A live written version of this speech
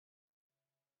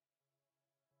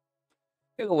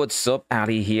Hello, what's up?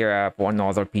 Ali here for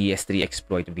another PS3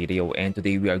 exploit video, and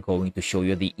today we are going to show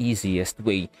you the easiest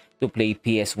way to play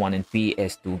PS1 and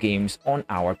PS2 games on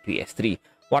our PS3.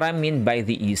 What I mean by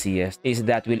the easiest is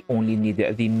that we'll only need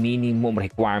the minimum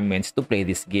requirements to play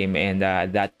this game, and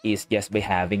that is just by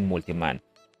having Multiman.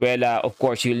 Well, of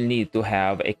course, you'll need to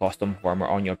have a custom farmer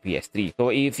on your PS3. So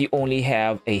if you only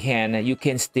have a hand, you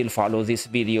can still follow this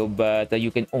video, but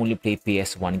you can only play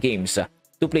PS1 games.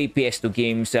 To play PS2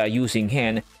 games using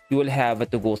hand, you will have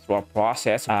to go through a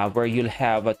process where you'll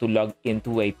have to log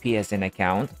into a PSN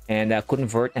account and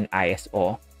convert an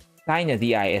ISO, sign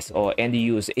the ISO, and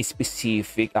use a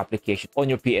specific application on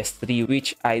your PS3,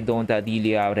 which I don't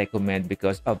really recommend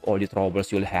because of all the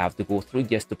troubles you'll have to go through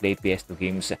just to play PS2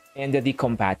 games, and the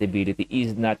compatibility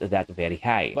is not that very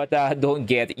high. But don't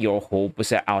get your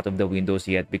hopes out of the windows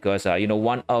yet, because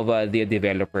one of the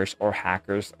developers or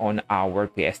hackers on our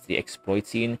PS3 exploit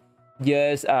scene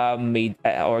just made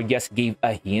or just gave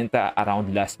a hint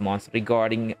around last month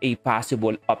regarding a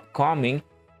possible upcoming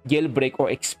jailbreak or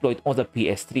exploit on the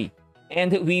PS3,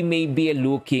 and we may be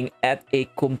looking at a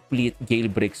complete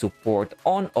jailbreak support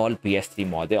on all PS3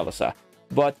 models.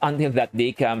 But until that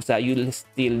day comes, you'll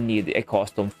still need a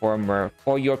custom firmware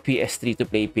for your PS3 to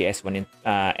play PS1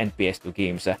 and PS2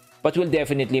 games. But we'll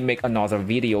definitely make another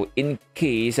video in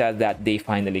case that day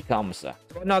finally comes.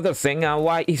 Another thing,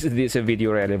 why is this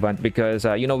video relevant? Because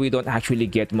we don't actually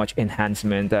get much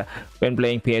enhancement when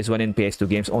playing PS1 and PS2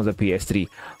 games on the PS3.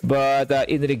 But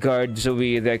in regards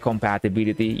with the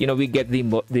compatibility, we get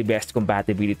the best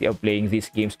compatibility of playing these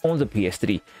games on the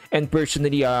PS3. And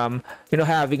personally,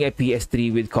 having a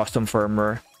PS3 with custom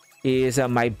firmware is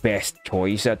my best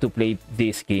choice to play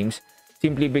these games.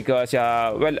 Simply because,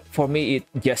 well, for me, it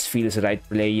just feels right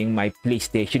playing my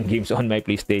PlayStation games on my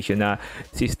PlayStation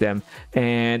system.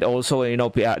 And also,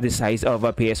 the size of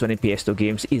PS1 and PS2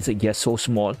 games is just so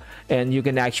small. And you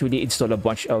can actually install a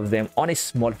bunch of them on a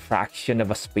small fraction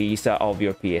of a space of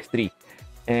your PS3.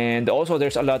 And also,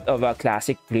 there's a lot of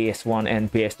classic PS1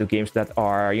 and PS2 games that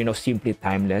are, simply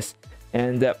timeless.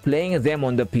 And playing them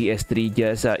on the PS3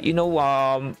 just,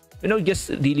 just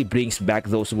really brings back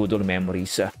those good old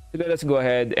memories. So let's go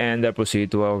ahead and proceed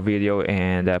to our video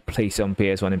and play some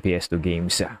PS1 and PS2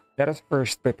 games. Let us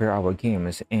first prepare our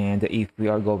games, and if we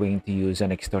are going to use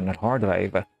an external hard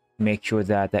drive, make sure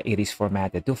that it is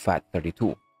formatted to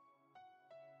FAT32.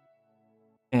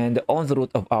 And on the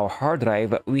root of our hard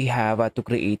drive, we have to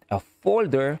create a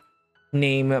folder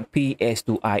named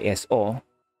PS2ISO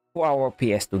for our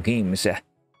PS2 games,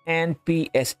 and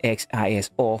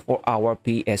PSXISO for our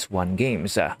PS1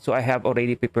 games. So I have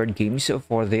already prepared games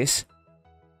for this.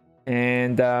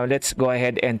 And let's go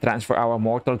ahead and transfer our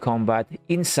Mortal Kombat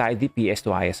inside the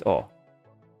PS2ISO.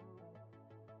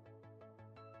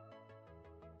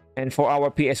 And for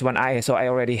our PS1 ISO, I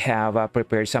already have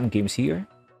prepared some games here.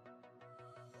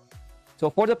 So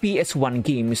for the PS1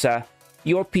 games,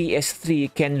 your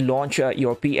PS3 can launch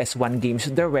your PS1 games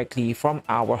directly from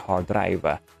our hard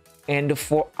drive. And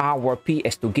for our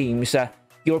PS2 games,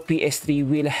 your PS3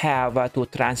 will have to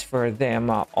transfer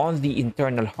them on the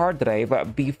internal hard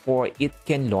drive before it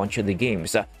can launch the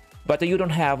games. But you don't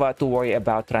have to worry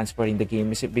about transferring the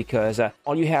games, because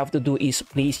all you have to do is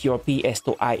place your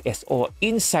PS2 ISO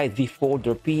inside the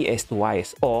folder PS2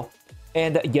 ISO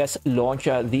and just launch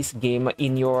this game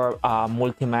in your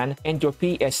Multiman, and your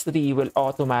PS3 will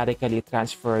automatically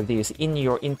transfer this in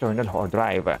your internal hard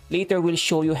drive. Later, we'll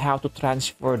show you how to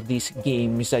transfer these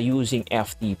games using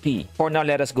FTP. For now,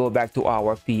 let us go back to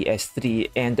our PS3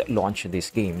 and launch these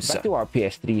games. Back to our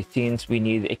PS3, since we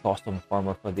need a custom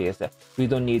firmware for this, we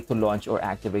don't need to launch or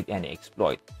activate any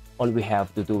exploit. All we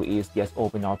have to do is just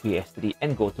open our PS3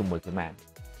 and go to Multiman.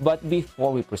 But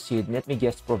before we proceed, let me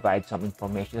just provide some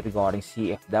information regarding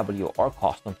CFW or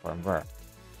custom firmware.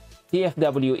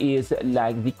 CFW is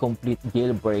like the complete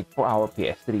jailbreak for our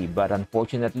PS3, but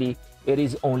unfortunately, it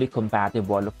is only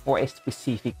compatible for a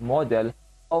specific model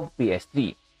of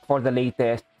PS3. For the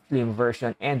latest slim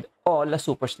version and all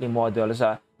super slim models,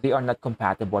 they are not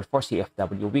compatible for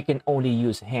CFW. We can only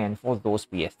use hand for those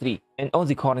PS3. And on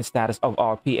the current status of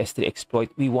our PS3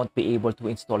 exploit, we won't be able to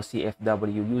install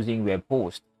CFW using web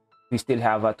host. We still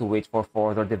have to wait for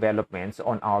further developments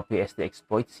on our PS3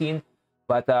 exploit scene,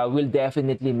 but we'll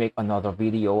definitely make another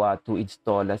video to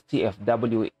install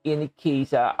CFW in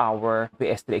case our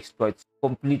PS3 exploits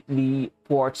completely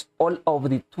ports all of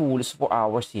the tools for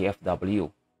our CFW.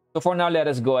 So for now, let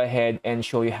us go ahead and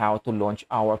show you how to launch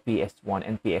our PS1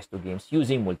 and PS2 games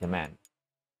using Multiman.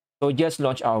 So just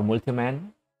launch our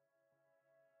Multiman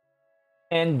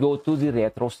and go to the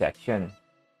retro section.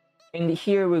 And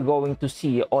here we're going to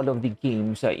see all of the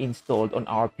games installed on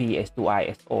our PS2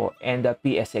 ISO and the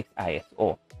PSX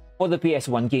ISO. For the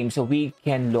PS1 games, we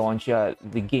can launch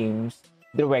the games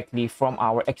directly from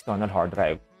our external hard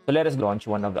drive. So let us launch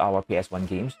one of our PS1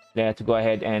 games. Let's go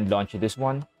ahead and launch this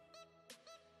one.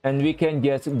 And we can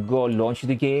just go launch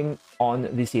the game on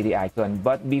the CD icon.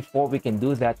 But before we can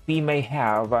do that, we may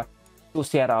have to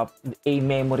set up a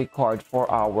memory card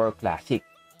for our classic.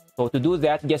 So to do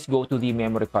that, just go to the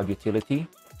memory card utility.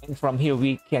 And from here,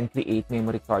 we can create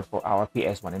memory card for our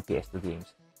PS1 and PS2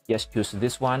 games. Just choose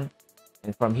this one.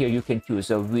 And from here, you can choose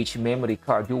which memory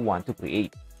card you want to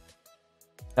create.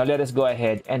 Now let us go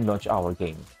ahead and launch our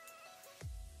game.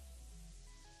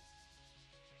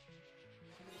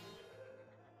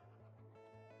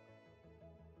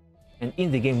 And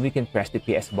in the game, we can press the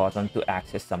PS button to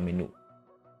access some menu.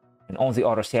 And on the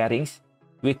auto settings,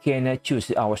 we can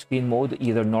choose our screen mode,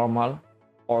 either normal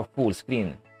or full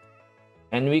screen.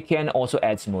 And we can also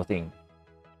add smoothing.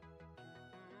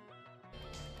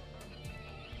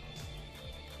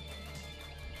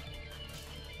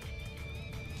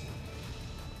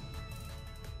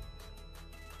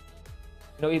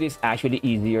 You know, it is actually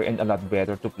easier and a lot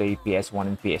better to play PS1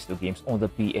 and PS2 games on the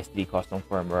PS3 custom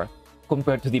firmware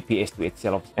compared to the PS2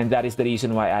 itself, and that is the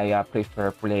reason why I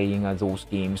prefer playing those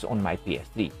games on my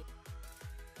PS3.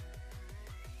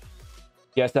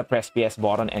 Just press PS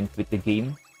button and quit the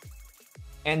game,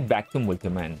 and back to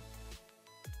Multiman.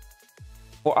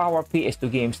 For our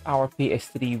PS2 games, our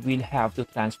PS3 will have to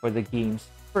transfer the games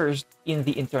first in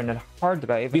the internal hard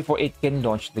drive before it can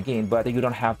launch the game, but you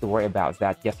don't have to worry about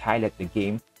that. Just highlight the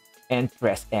game and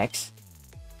press X.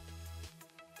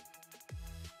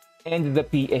 And the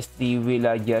PS3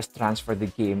 will just transfer the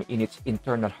game in its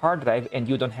internal hard drive, and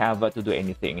you don't have to do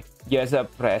anything. Just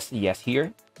press yes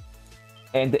here,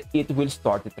 and it will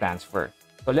start the transfer.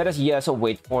 So let us just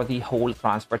wait for the whole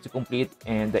transfer to complete,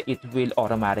 and it will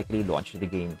automatically launch the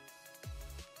game.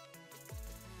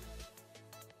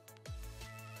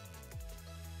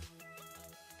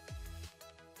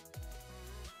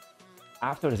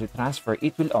 After the transfer,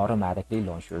 it will automatically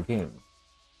launch your game.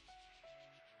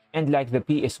 And like the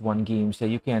PS1 games,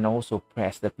 you can also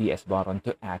press the PS button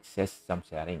to access some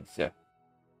settings.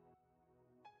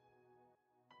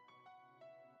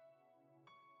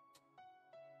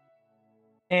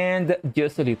 And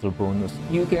just a little bonus,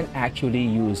 you can actually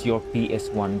use your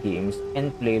PS1 games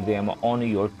and play them on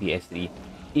your PS3,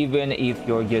 even if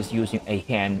you're just using a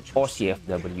hand or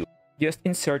CFW. Just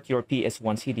insert your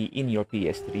PS1 CD in your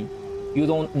PS3. You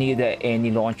don't need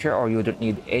any launcher, or you don't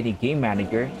need any game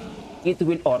manager. It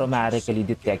will automatically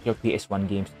detect your PS1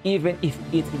 games, even if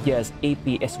it's just a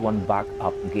PS1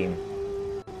 backup game.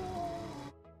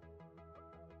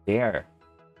 There.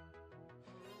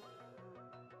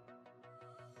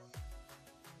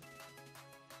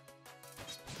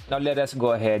 Now let us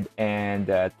go ahead and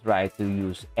try to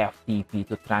use FTP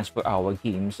to transfer our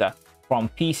games from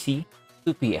PC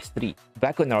to PS3.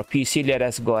 Back on our PC, let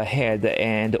us go ahead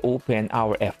and open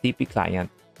our FTP client.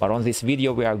 But on this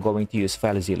video, we are going to use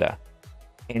FileZilla.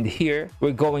 And here,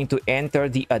 we're going to enter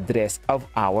the address of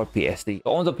our PS3.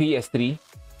 So on the PS3,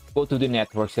 go to the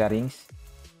network settings,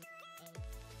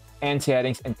 and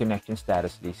settings and connection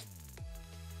status list.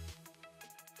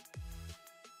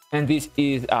 And this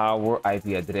is our IP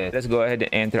address. Let's go ahead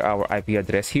and enter our IP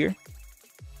address here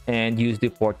and use the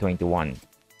port 21.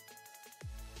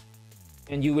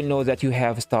 And you will know that you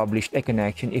have established a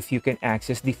connection if you can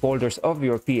access the folders of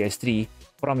your PS3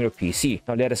 from your PC.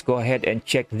 Now let us go ahead and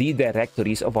check the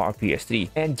directories of our PS3.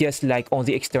 And just like on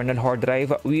the external hard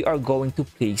drive, we are going to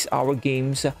place our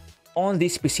games on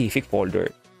this specific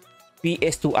folder.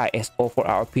 PS2 ISO for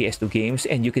our PS2 games,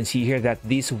 and you can see here that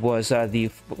this was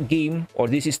the game, or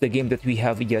this is the game that we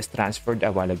have just transferred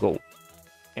a while ago.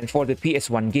 And for the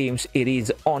PS1 games, it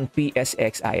is on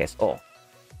PSX ISO.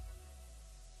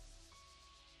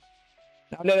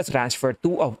 Now let us transfer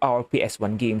 2 of our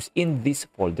PS1 games in this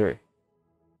folder.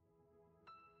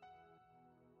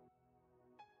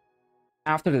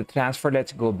 After the transfer,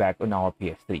 let's go back on our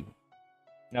PS3.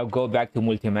 Now go back to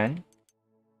Multiman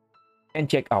and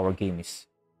check our games.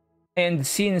 And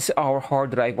since our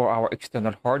hard drive or our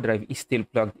external hard drive is still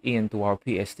plugged into our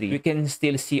PS3, we can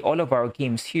still see all of our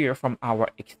games here from our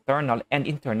external and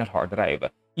internal hard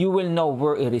drive. You will know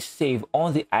where it is saved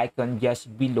on the icon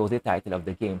just below the title of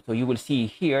the game. So you will see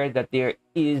here that there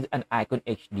is an icon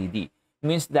HDD.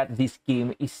 Means that this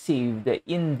game is saved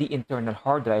in the internal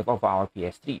hard drive of our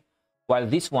PS3. While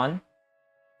this one,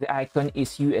 the icon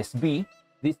is USB.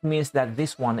 This means that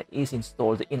this one is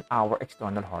installed in our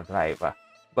external hard drive.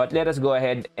 But let us go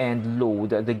ahead and load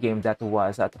the game that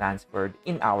was transferred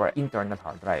in our internal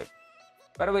hard drive.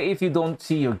 By the way, if you don't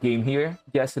see your game here,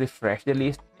 just refresh the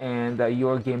list and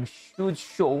your game should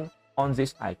show on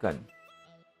this icon.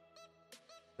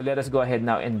 So let us go ahead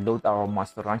now and load our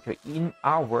Monster Rancher in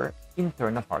our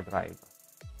internal hard drive.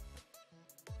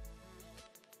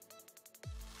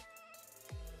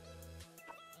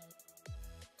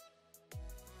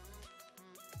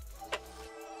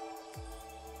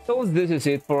 So this is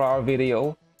it for our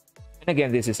video. And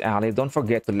again, this is Ali. Don't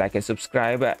forget to like and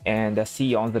subscribe, and see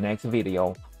you on the next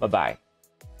video. Bye-bye.